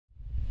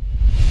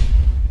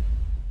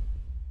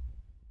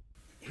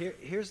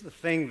Here's the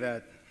thing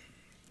that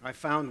I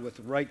found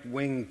with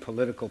right-wing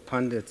political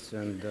pundits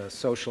and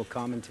social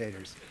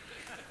commentators.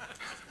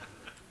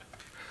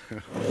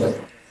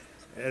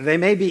 They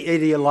may be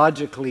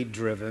ideologically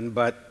driven,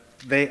 but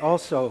they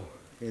also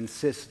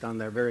insist on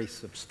their very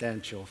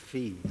substantial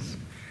fees,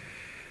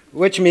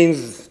 which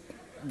means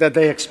that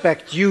they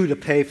expect you to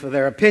pay for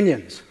their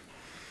opinions,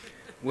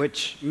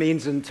 which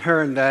means in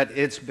turn that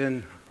it's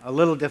been a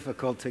little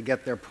difficult to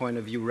get their point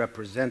of view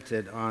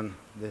represented on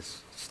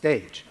this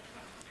stage.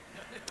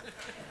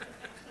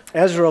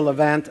 Ezra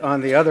Levant,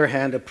 on the other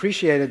hand,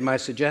 appreciated my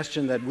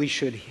suggestion that we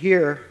should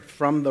hear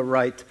from the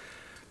right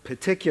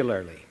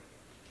particularly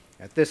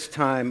at this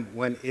time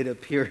when it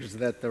appears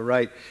that the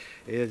right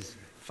is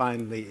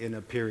finally in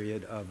a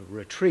period of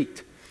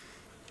retreat.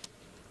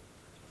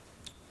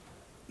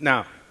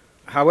 Now,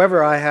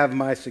 however, I have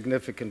my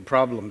significant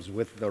problems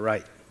with the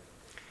right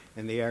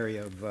in the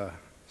area of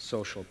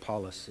social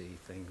policy,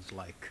 things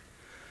like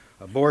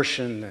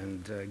abortion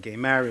and gay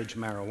marriage,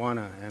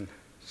 marijuana, and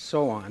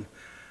so on.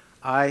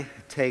 I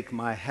take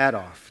my hat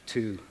off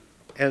to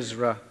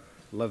Ezra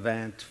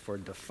Levant for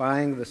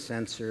defying the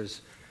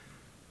censors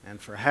and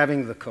for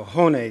having the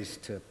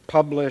cojones to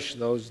publish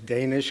those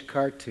Danish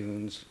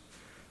cartoons,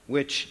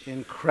 which,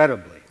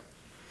 incredibly,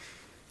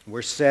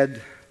 were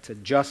said to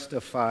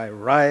justify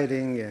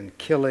rioting and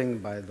killing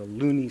by the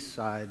loony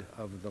side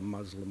of the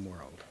Muslim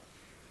world.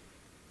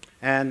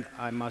 And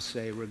I must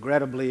say,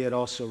 regrettably, it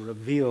also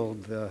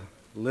revealed the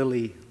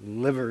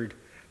lily-livered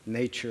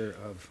nature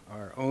of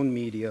our own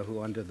media,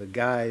 who under the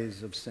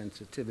guise of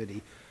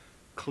sensitivity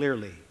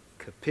clearly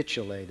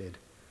capitulated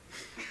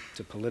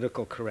to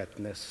political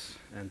correctness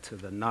and to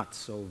the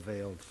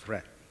not-so-veiled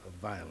threat of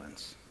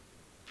violence.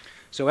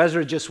 So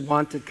Ezra just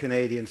wanted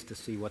Canadians to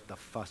see what the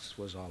fuss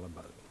was all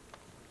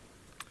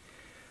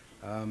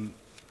about.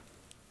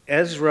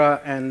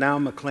 Ezra and now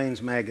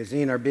Maclean's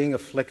magazine are being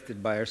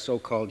afflicted by our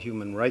so-called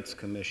human rights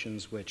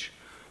commissions, which,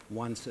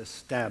 once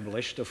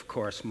established, of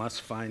course, must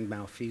find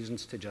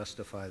malfeasance to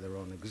justify their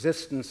own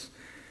existence,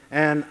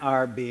 and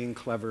are being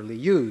cleverly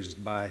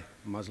used by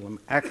Muslim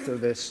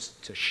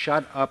activists to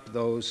shut up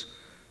those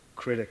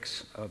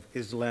critics of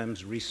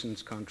Islam's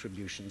recent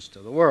contributions to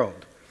the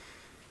world.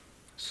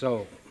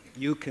 So,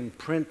 you can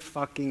print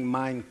fucking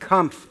Mein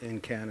Kampf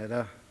in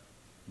Canada,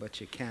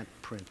 but you can't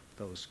print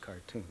those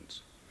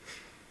cartoons.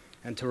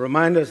 And to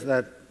remind us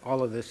that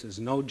all of this is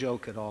no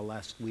joke at all,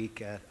 last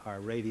week at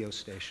our radio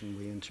station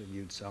we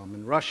interviewed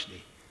Salman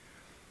Rushdie.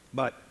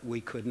 But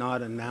we could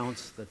not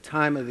announce the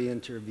time of the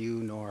interview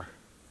nor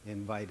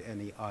invite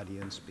any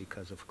audience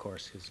because, of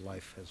course, his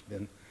life has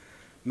been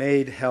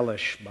made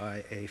hellish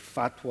by a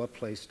fatwa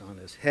placed on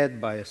his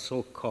head by a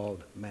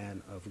so-called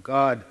man of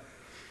God,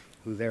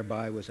 who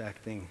thereby was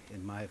acting,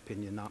 in my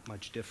opinion, not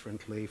much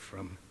differently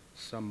from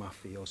some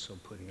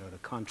mafioso putting out a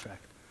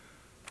contract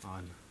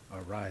on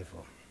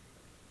arrival.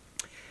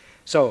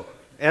 So,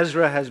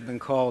 Ezra has been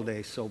called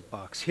a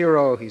soapbox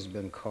hero. He's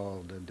been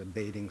called a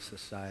debating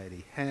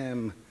society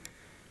ham.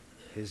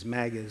 His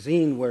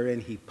magazine, wherein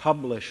he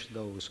published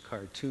those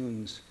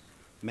cartoons,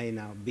 may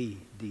now be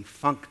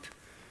defunct,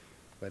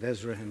 but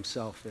Ezra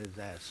himself is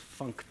as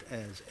funked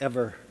as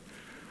ever.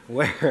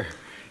 Where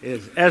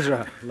is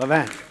Ezra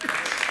Levant?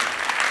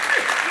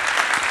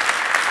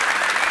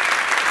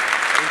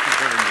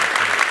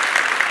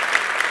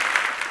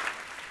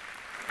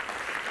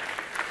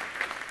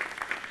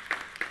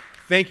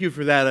 Thank you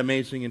for that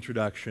amazing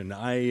introduction.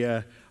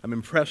 I'm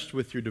impressed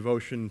with your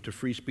devotion to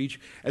free speech,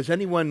 as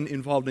anyone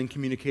involved in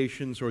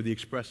communications or the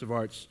expressive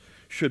arts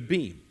should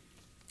be.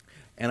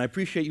 And I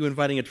appreciate you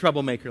inviting a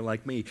troublemaker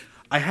like me.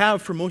 I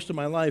have, for most of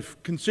my life,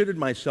 considered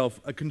myself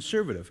a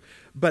conservative,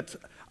 but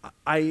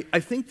I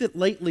think that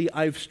lately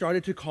I've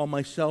started to call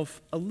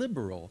myself a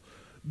liberal.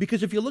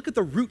 Because if you look at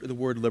the root of the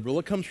word liberal,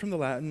 it comes from the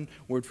Latin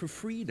word for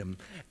freedom.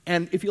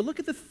 And if you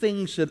look at the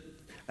things that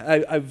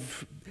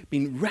I've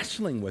been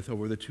wrestling with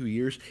over the 2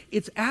 years,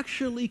 it's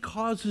actually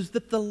causes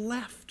that the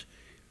left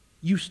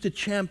used to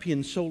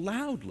champion so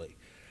loudly.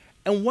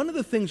 And one of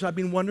the things I've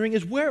been wondering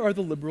is, where are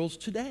the liberals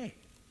today?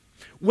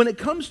 When it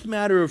comes to the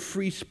matter of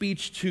free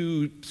speech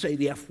to say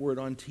the F word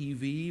on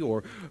TV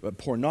or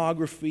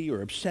pornography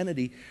or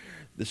obscenity,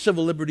 the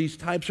civil liberties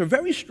types are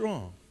very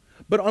strong.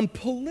 But on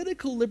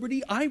political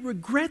liberty, I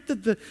regret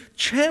that the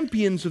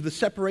champions of the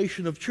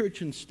separation of church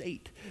and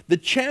state, the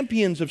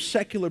champions of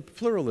secular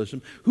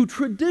pluralism, who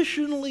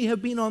traditionally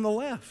have been on the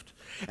left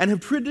and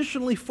have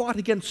traditionally fought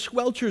against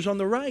squelchers on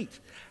the right,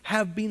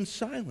 have been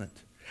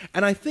silent.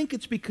 And I think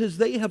it's because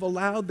they have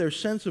allowed their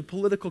sense of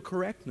political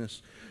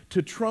correctness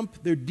to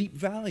trump their deep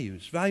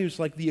values, values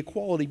like the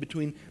equality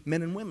between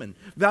men and women,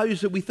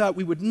 values that we thought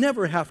we would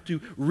never have to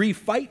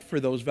refight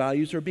for. Those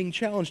values are being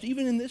challenged,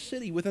 even in this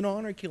city, with an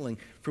honor killing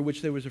for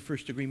which there was a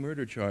first-degree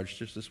murder charge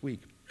just this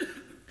week.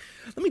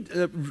 Let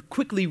me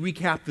quickly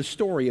recap the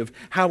story of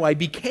how I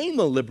became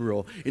a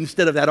liberal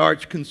instead of that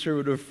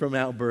arch-conservative from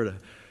Alberta.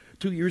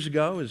 2 years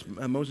ago, as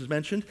Moses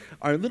mentioned,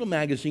 our little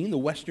magazine, the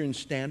Western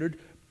Standard,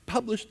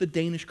 published the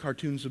Danish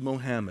cartoons of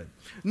Mohammed.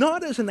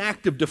 Not as an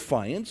act of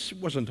defiance, it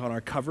wasn't on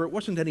our cover, it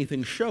wasn't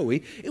anything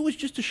showy, it was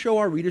just to show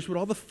our readers what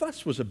all the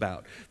fuss was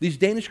about. These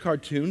Danish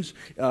cartoons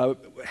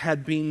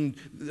had been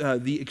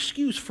the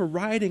excuse for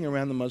rioting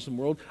around the Muslim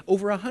world.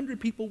 Over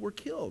 100 people were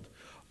killed.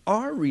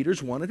 Our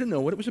readers wanted to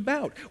know what it was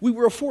about. We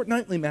were a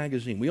fortnightly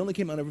magazine. We only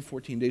came out every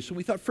 14 days, so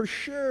we thought for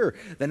sure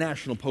the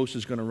National Post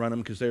is going to run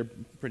them because they're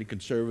pretty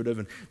conservative,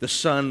 and the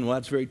Sun, well,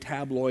 that's very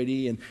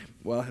tabloidy, and,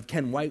 well, if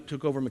Ken White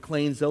took over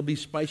Maclean's, they'll be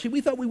spicy. We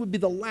thought we would be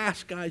the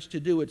last guys to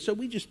do it, so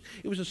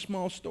it was a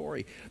small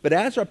story. But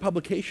as our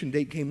publication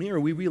date came nearer,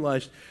 we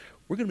realized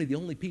we're going to be the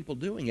only people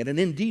doing it. And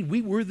indeed,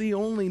 we were the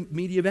only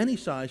media of any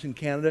size in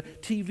Canada,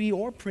 TV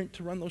or print,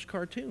 to run those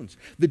cartoons.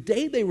 The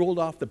day they rolled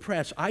off the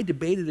press, I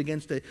debated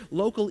against a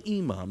local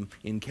imam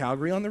in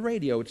Calgary on the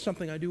radio. It's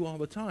something I do all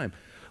the time.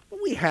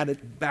 We had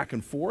it back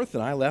and forth,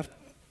 and I left,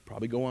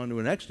 probably go on to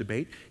the next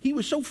debate. He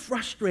was so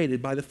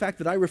frustrated by the fact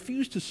that I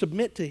refused to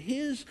submit to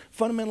his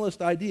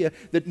fundamentalist idea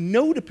that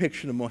no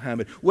depiction of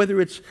Muhammad,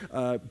 whether it's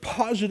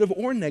positive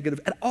or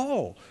negative at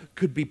all,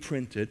 could be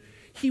printed.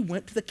 He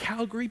went to the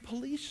Calgary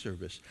Police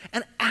Service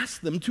and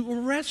asked them to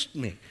arrest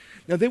me.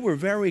 Now, they were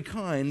very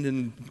kind,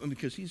 and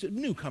because he's a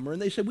newcomer, and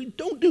they said, we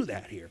don't do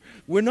that here.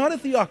 We're not a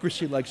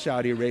theocracy like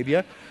Saudi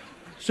Arabia.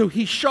 So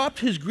he shopped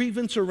his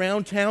grievance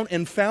around town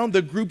and found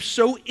the group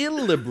so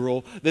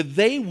illiberal that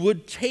they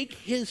would take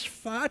his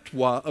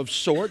fatwa of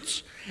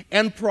sorts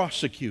and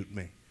prosecute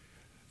me.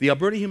 The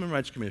Alberta Human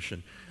Rights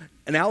Commission,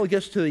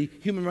 analogous to the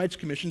Human Rights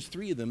Commissions,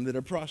 3 of them that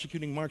are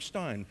prosecuting Mark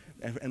Steyn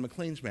and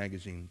Maclean's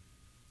magazine.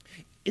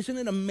 Isn't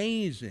it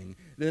amazing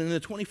that in the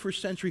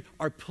 21st century,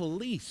 our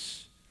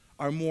police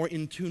are more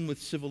in tune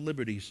with civil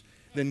liberties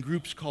than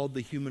groups called the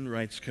Human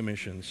Rights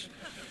Commissions?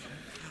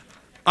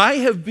 I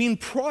have been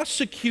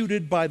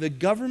prosecuted by the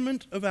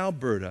government of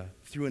Alberta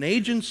through an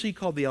agency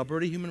called the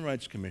Alberta Human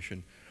Rights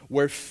Commission,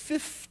 where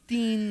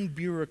 15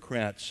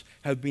 bureaucrats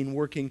have been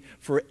working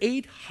for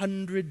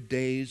 800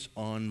 days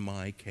on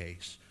my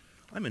case.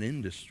 I'm an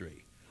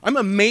industry. I'm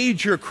a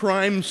major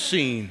crime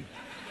scene.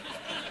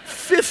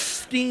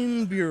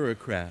 15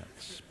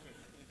 bureaucrats.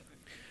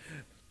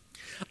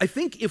 I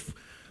think if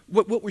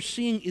what we're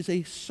seeing is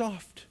a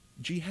soft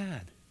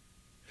jihad.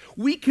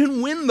 We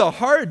can win the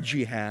hard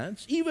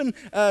jihads. Even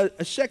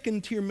a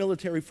second-tier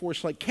military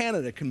force like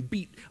Canada can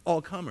beat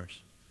all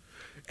comers.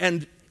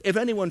 And if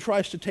anyone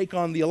tries to take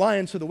on the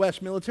Alliance of the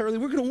West militarily,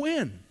 we're going to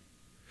win.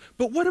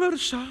 But what about a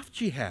soft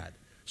jihad?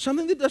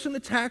 Something that doesn't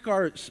attack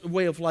our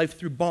way of life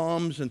through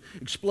bombs and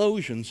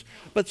explosions,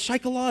 but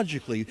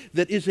psychologically,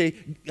 that is a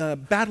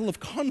battle of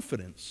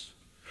confidence.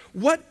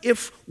 What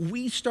if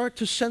we start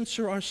to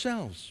censor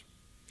ourselves?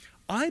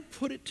 I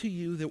put it to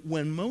you that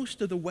when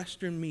most of the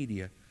Western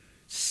media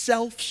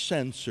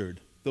self-censored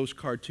those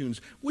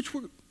cartoons, which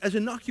were as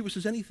innocuous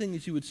as anything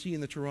as you would see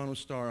in the Toronto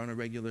Star on a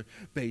regular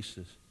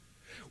basis,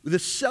 the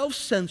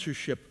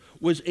self-censorship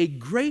was a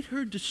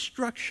greater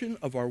destruction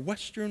of our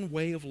Western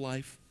way of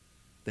life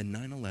than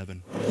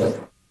 9/11.